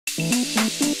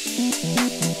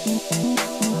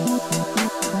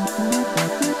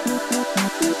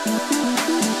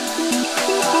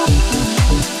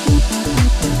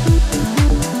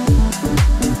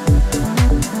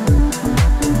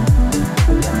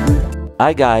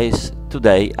Hi guys,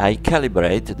 today I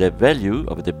calibrate the value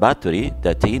of the battery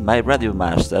that in my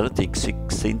Radiomaster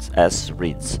TX16s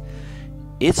reads.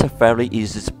 It's a fairly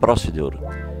easy procedure.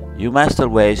 You must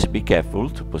always be careful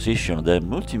to position the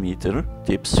multimeter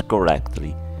tips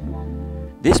correctly.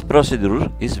 This procedure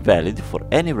is valid for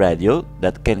any radio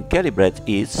that can calibrate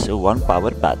its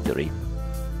 1-hour battery.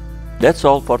 That's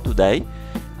all for today.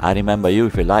 I remember you,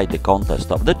 if you like the content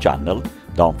of the channel,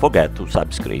 don't forget to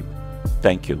subscribe.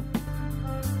 Thank you.